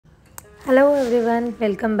Hello everyone,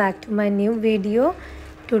 welcome back to my new video.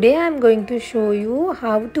 Today I am going to show you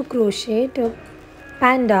how to crochet a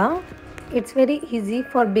panda. It's very easy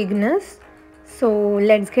for beginners. So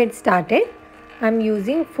let's get started. I am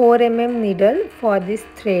using 4 mm needle for this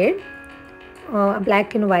thread,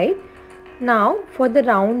 black and white. Now for the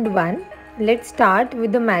round one, let's start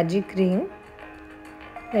with the magic ring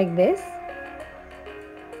like this.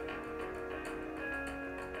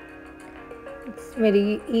 It's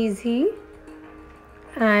very easy,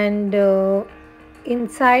 and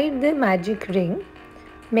inside the magic ring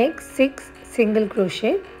make 6 single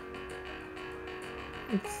crochet.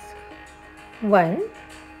 It's 1,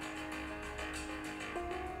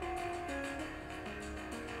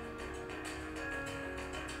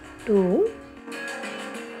 2, 3.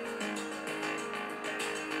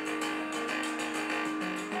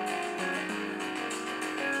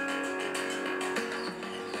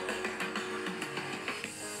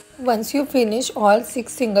 Once you finish all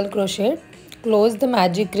 6 single crochet, close the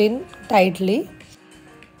magic ring tightly,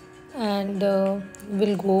 and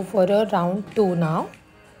we'll go for a round 2 now.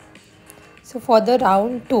 So for the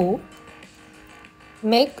round 2,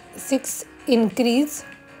 make 6 increase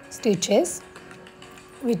stitches,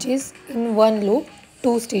 which is in one loop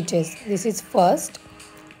 2 stitches. This is first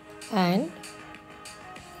and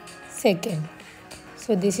second.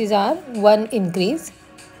 So this is our one increase.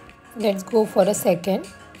 Let's go for a second.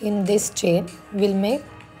 In this chain we'll make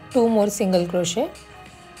 2 more single crochet,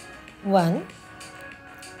 1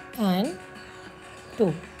 and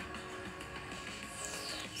 2,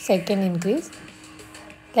 second increase.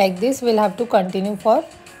 Like this we'll have to continue for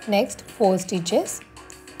next 4 stitches.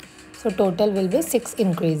 So total will be 6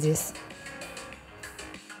 increases.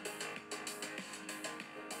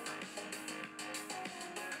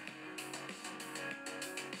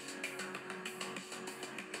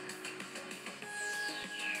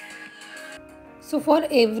 So for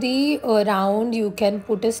every round you can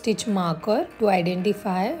put a stitch marker to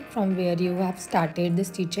identify from where you have started the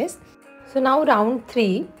stitches. So now round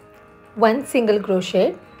 3, 1 single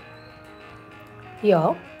crochet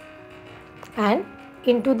here, and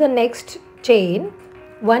into the next chain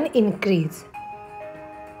 1 increase.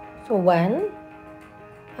 So 1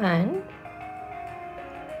 and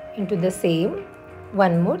into the same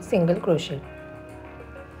 1 more single crochet.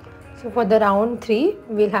 So for the round 3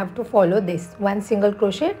 we'll have to follow this 1 single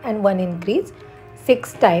crochet and 1 increase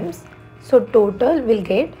 6 times. So total we'll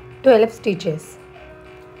get 12 stitches.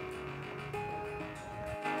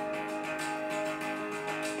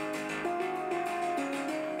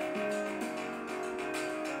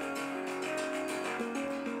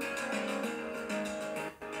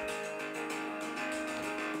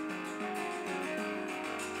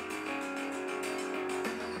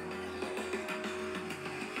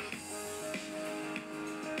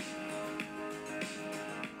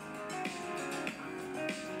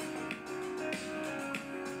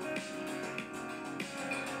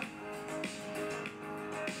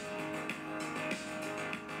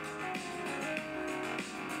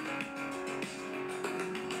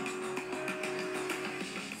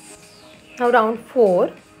 Now round 4,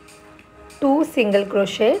 2 single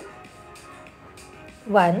crochet,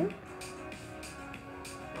 1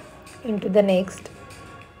 into the next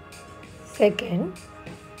second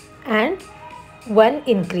and 1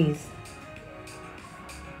 increase,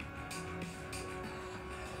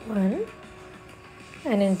 1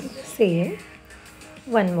 and into the same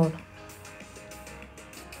 1 more.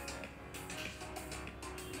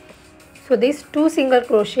 So these 2 single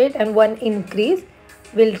crochet and 1 increase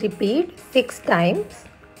will repeat 6 times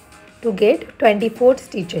to get 24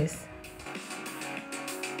 stitches.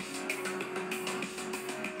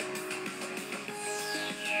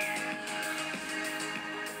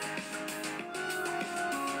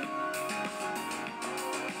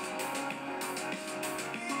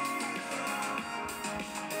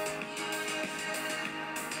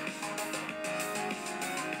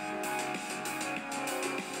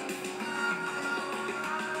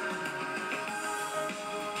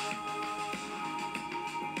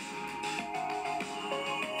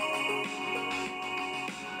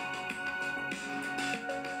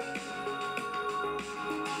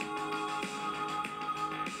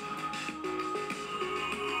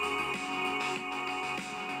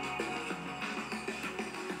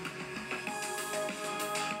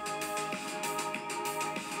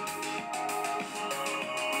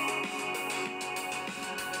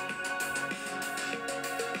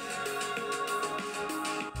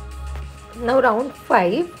 Now round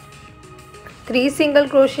 5, 3 single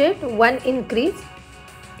crochet, 1 increase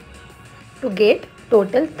to get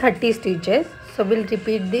total 30 stitches. So we'll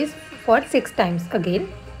repeat this for 6 times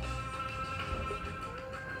again.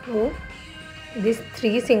 So these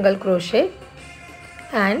 3 single crochet,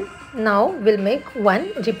 and now we'll make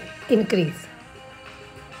one increase.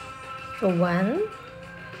 So 1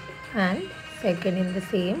 and second in the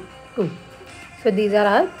same 2. So these are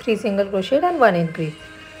our 3 single crochet and 1 increase.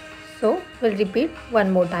 So we'll repeat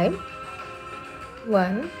one more time.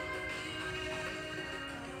 1,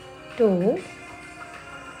 2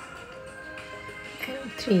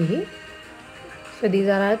 and 3. So these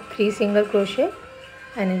are our 3 single crochet,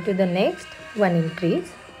 and into the next one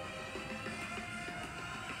increase.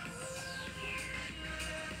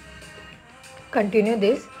 Continue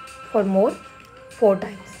this for more 4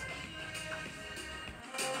 times.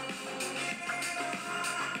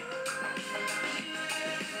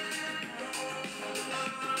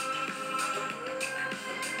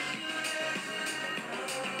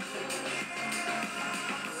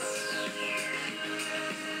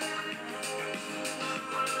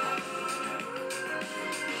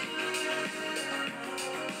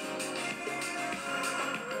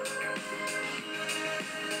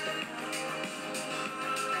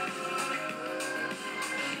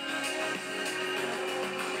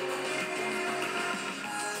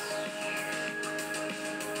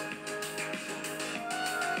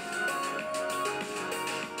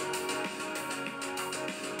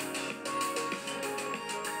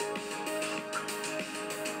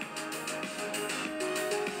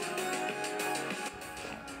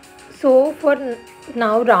 So for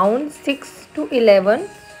now round 6 to 11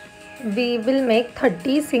 we will make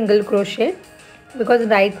 30 single crochet, because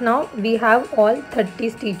right now we have all 30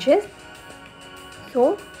 stitches.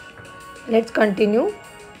 So let's continue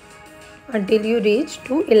until you reach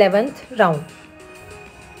to 11th round.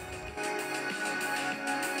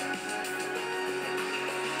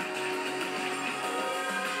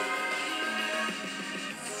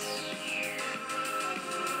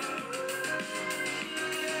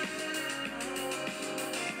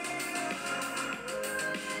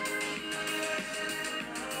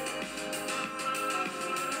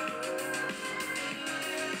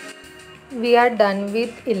 We are done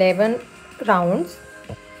with 11 rounds.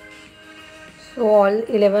 So all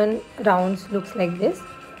 11 rounds looks like this.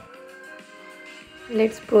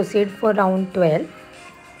 Let's proceed for round 12.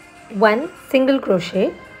 1 single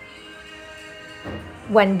crochet,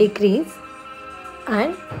 1 decrease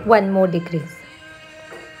and 1 more decrease.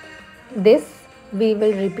 This we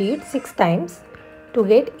will repeat 6 times to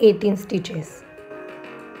get 18 stitches.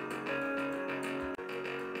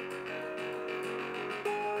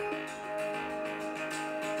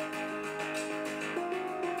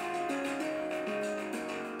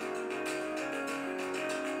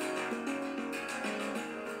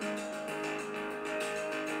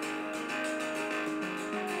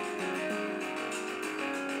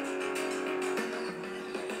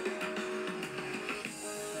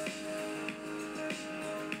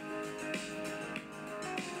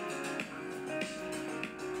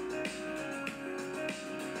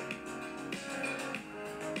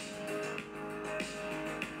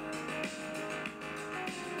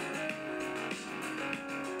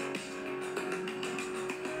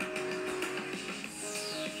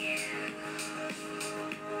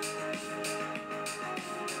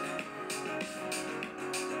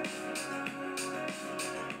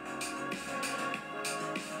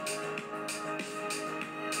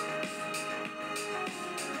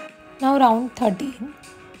 Now round 13,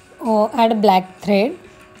 add a black thread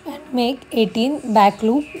and make 18 back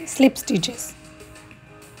loop slip stitches.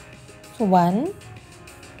 So 1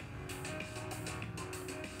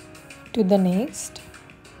 to the next,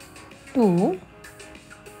 2,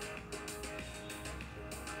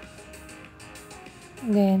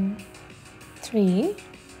 then 3.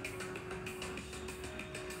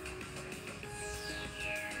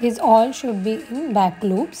 These all should be in back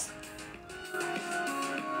loops.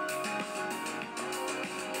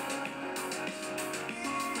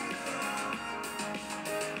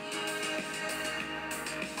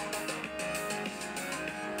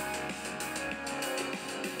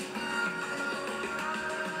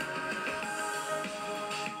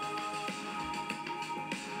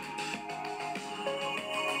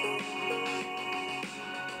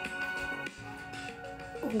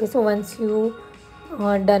 Okay, so once you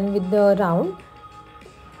are done with the round,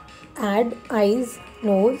 add eyes,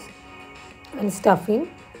 nose and stuffing.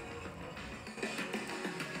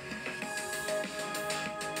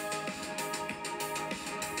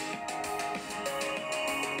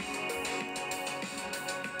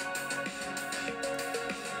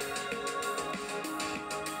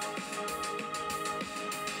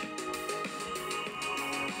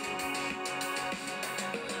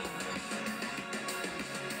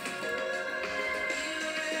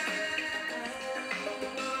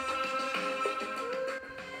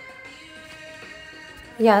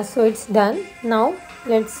 Yeah, so it's done. Now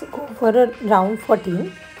let's go for a round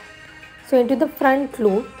 14. So into the front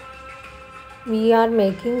loop we are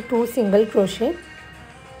making 2 single crochet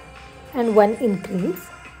and 1 increase.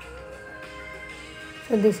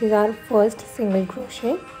 So this is our first single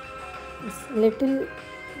crochet. It's little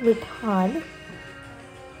bit hard.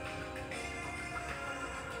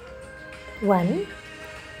 1,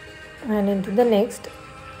 and into the next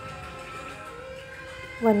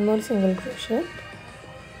 1 more single crochet,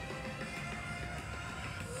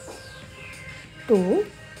 2,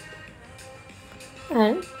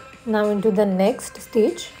 and now into the next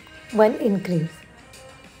stitch 1 increase.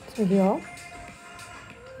 So here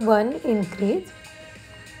 1 increase.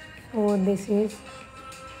 So this is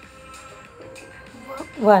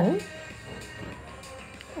 1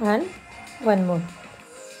 and 1 more.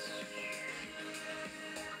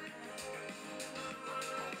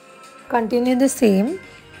 Continue the same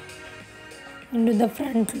into the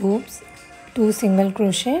front loops, 2 single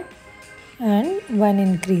crochet and 1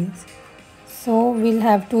 increase. So we'll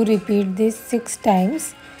have to repeat this 6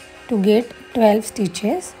 times to get 12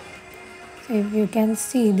 stitches. So if you can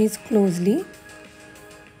see this closely,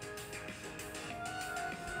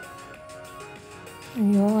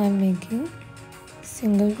 here I am making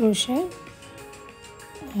single crochet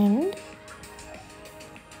and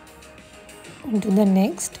into the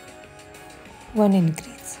next 1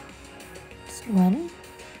 increase. So 1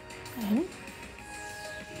 and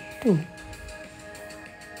 2.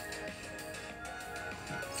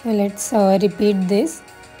 So let's repeat this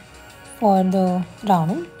for the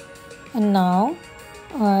round, and now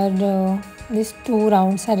these 2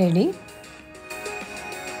 rounds are ready.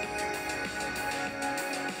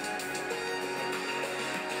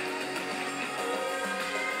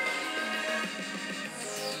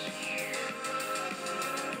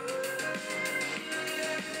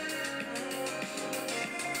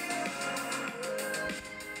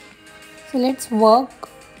 So let's work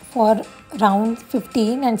for round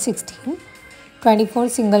 15 and 16, 24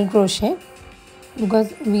 single crochet,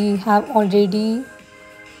 because we have already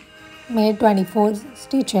made 24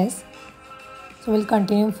 stitches. So we'll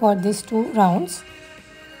continue for these 2 rounds.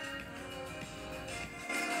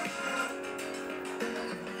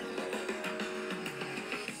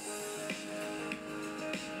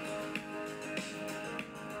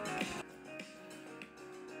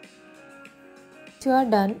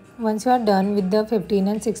 Once you are done with the 15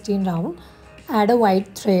 and 16 round, add a white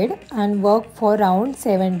thread and work for round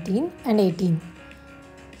 17 and 18.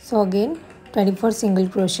 So again 24 single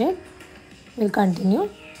crochet will continue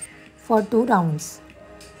for 2 rounds.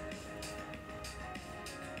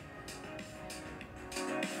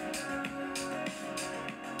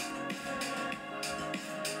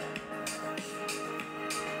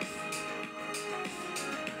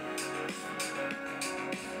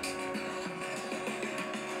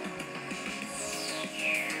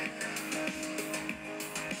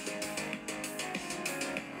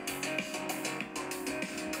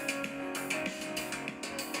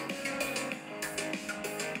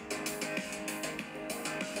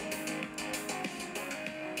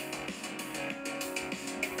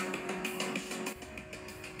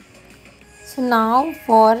 So now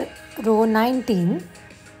for row 19,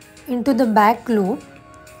 into the back loop,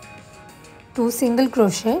 2 single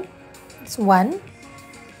crochet, it's 1,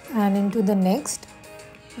 and into the next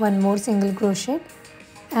 1 more single crochet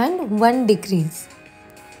and 1 decrease.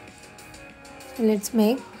 So let's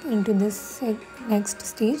make into this next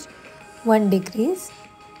stitch 1 decrease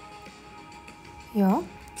here.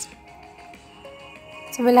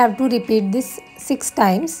 So we'll have to repeat this 6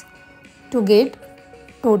 times to get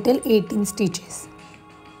total 18 stitches.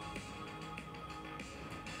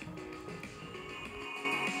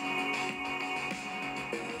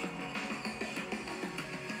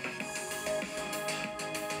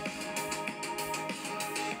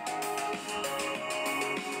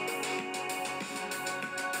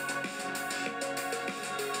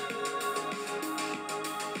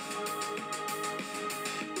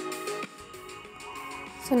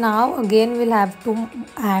 So now again we'll have to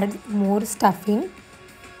add more stuffing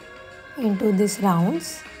into these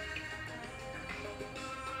rounds.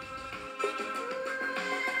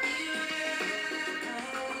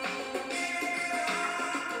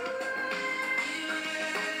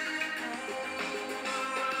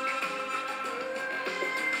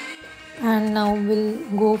 And now we'll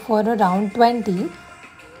go for a round 20.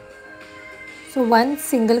 So 1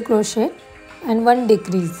 single crochet and 1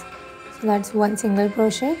 decrease. So that's 1 single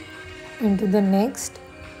crochet into the next,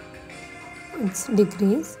 it's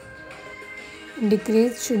decrease.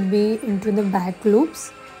 Decrease should be into the back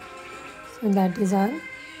loops. So that is our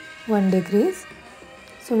 1 decrease.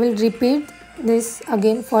 So we'll repeat this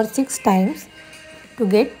again for 6 times to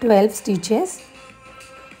get 12 stitches.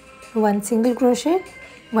 1 single crochet,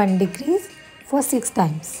 1 decrease for 6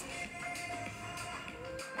 times.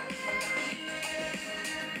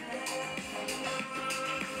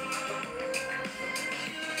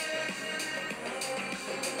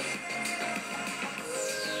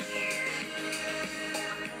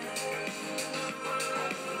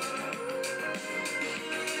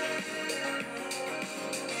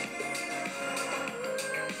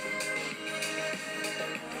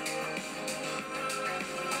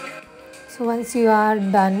 So once you are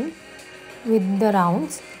done with the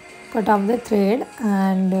rounds, cut off the thread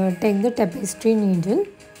and take the tapestry needle.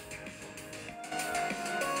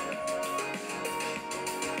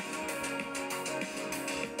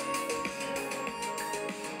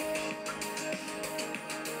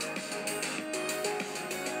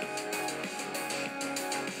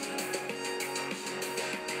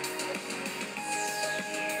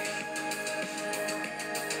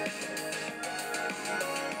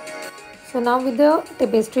 So now with the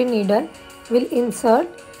tapestry needle, we'll insert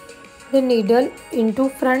the needle into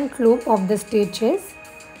front loop of the stitches.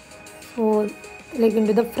 So like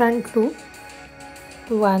into the front loop,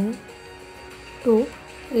 1, 2,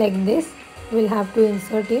 like this. We'll have to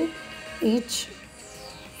insert in each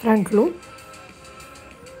front loop.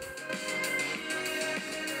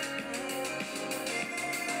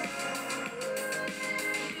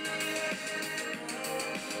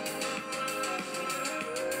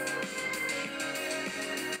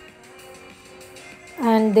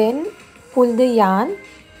 And then pull the yarn.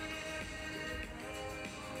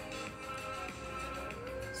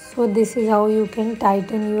 So this is how you can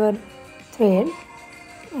tighten your thread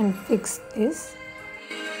and fix this.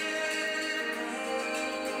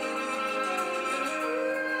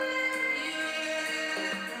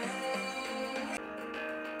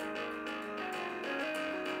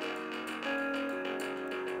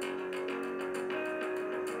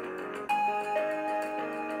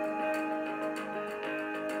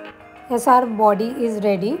 Yes, our body is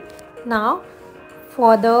ready. Now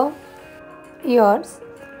for the ears,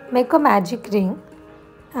 make a magic ring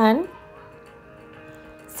and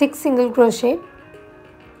 6 single crochet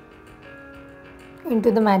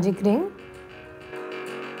into the magic ring.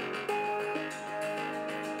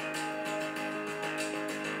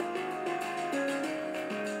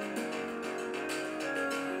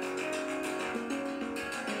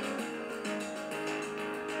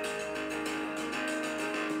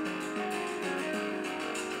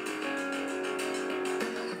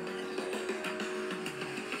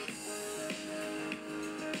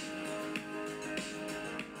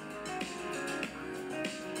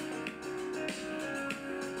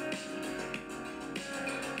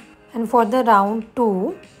 And for the round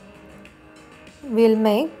 2, we'll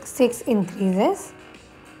make 6 increases.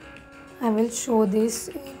 I will show this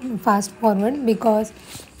in fast forward because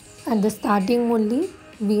at the starting only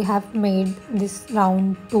we have made this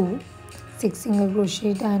round 2, 6 single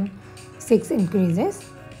crochet and 6 increases.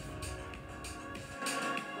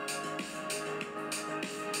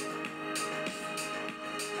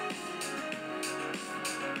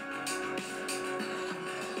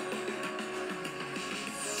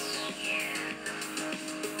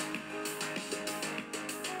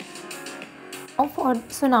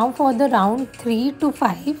 Now for the round 3 to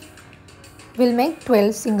 5, we'll make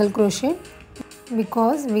 12 single crochet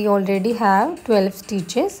because we already have 12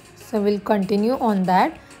 stitches. So we'll continue on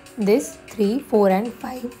that this 3, 4 and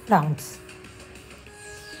 5 rounds.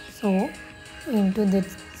 So into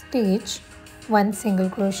this stitch, 1 single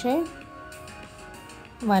crochet,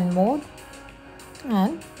 1 more,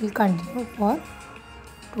 and we'll continue for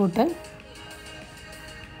total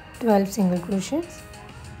 12 single crochets.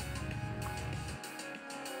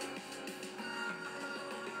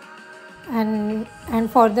 And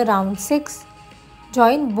for the round 6,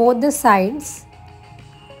 join both the sides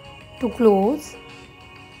to close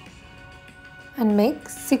and make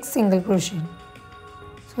 6 single crochet.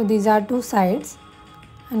 So these are 2 sides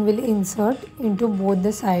and we'll insert into both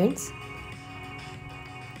the sides.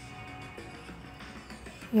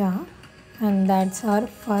 Yeah, and that's our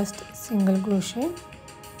first single crochet.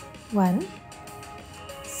 1,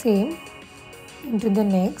 same into the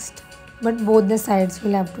next, but both the sides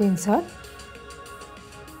will have to insert.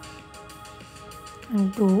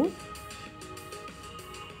 And 2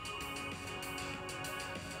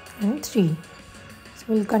 and 3. So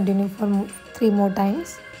we'll continue for 3 more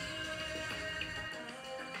times.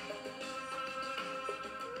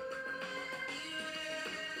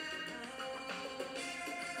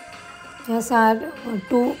 Yes, our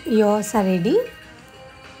 2 ears are ready.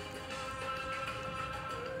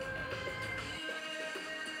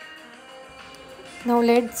 Now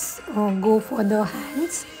let's go for the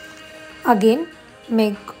hands. Again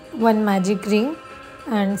make one magic ring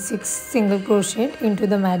and 6 single crochet into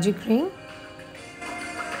the magic ring.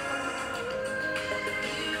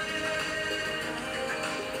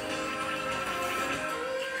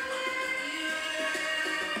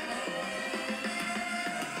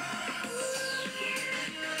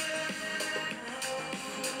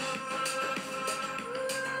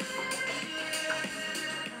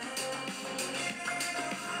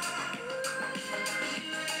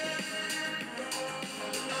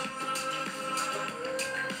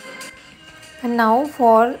 And now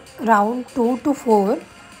for round 2 to 4,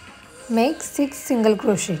 make 6 single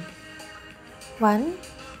crochet. 1,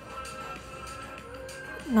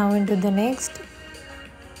 now into the next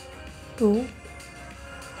 2.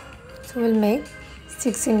 So we'll make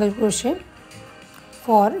 6 single crochet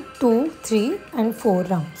for 2, 3 and 4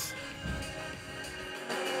 rounds.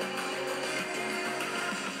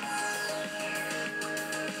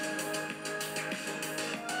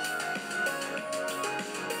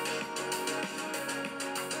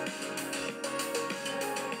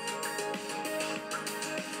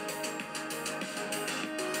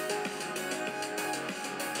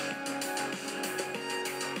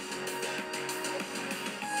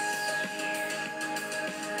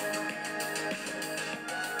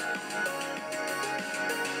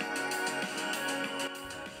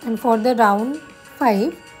 And for the round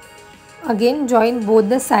 5, again join both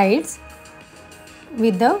the sides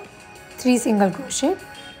with the 3 single crochet.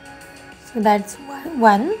 So that's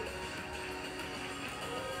 1,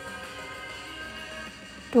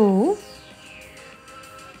 2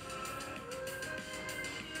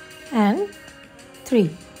 and 3.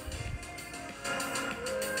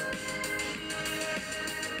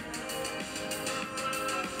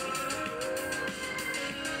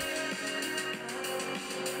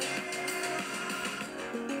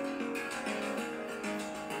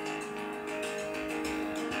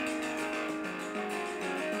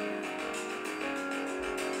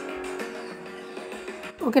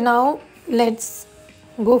 Okay, now let's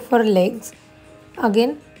go for legs.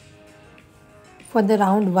 Again for the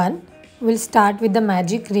round 1, we'll start with the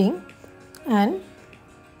magic ring and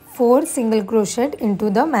 4 single crochet into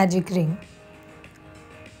the magic ring.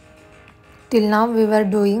 Till now we were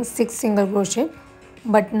doing 6 single crochet,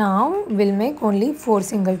 but now we'll make only 4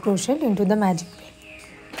 single crochet into the magic ring.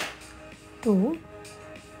 2,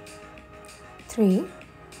 3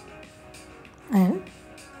 and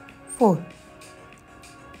 4.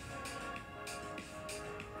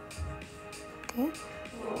 Okay,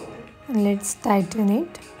 and let's tighten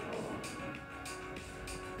it.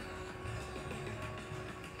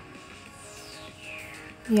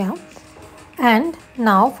 Yeah, and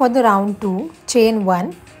now for the round 2, chain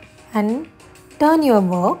 1 and turn your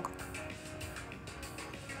work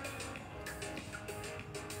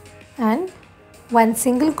and 1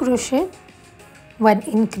 single crochet, 1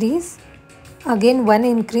 increase, again 1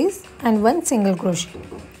 increase and 1 single crochet.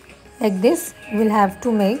 Like this we'll have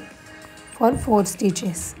to make for 4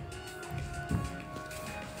 stitches.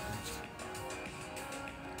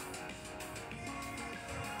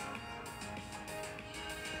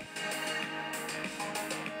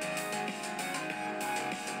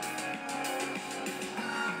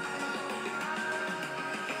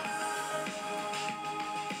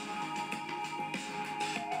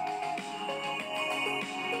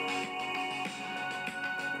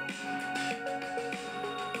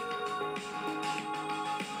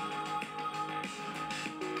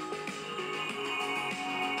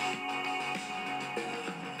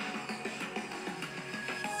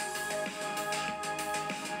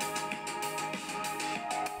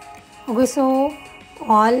 Okay, so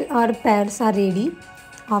all our pairs are ready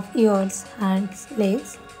of ears, hands,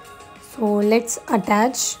 legs. So let's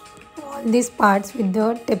attach all these parts with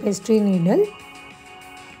the tapestry needle.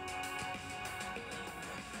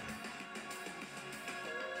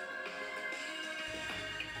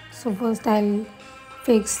 So first I'll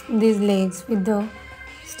fix these legs with the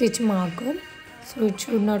stitch marker so it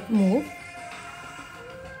should not move.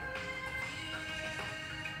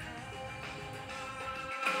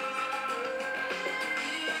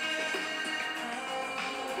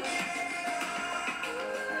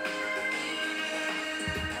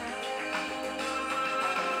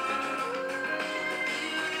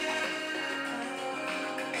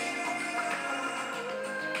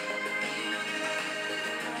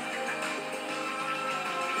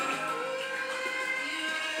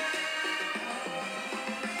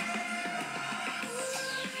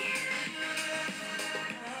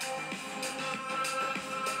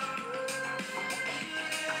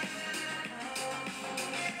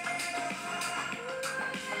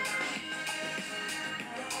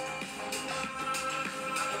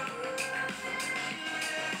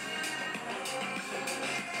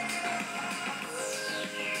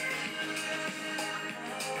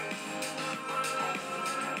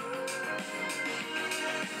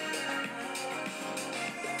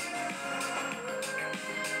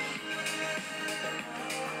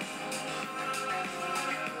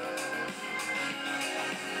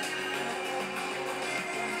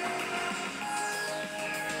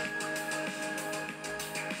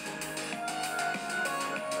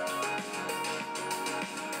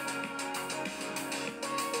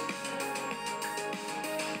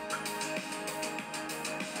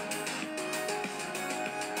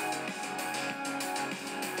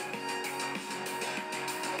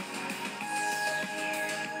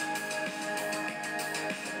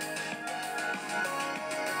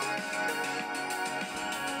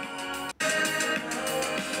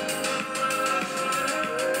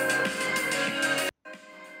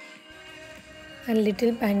 Our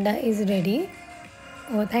little panda is ready.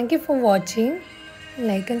 Thank you for watching.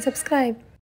 Like and subscribe.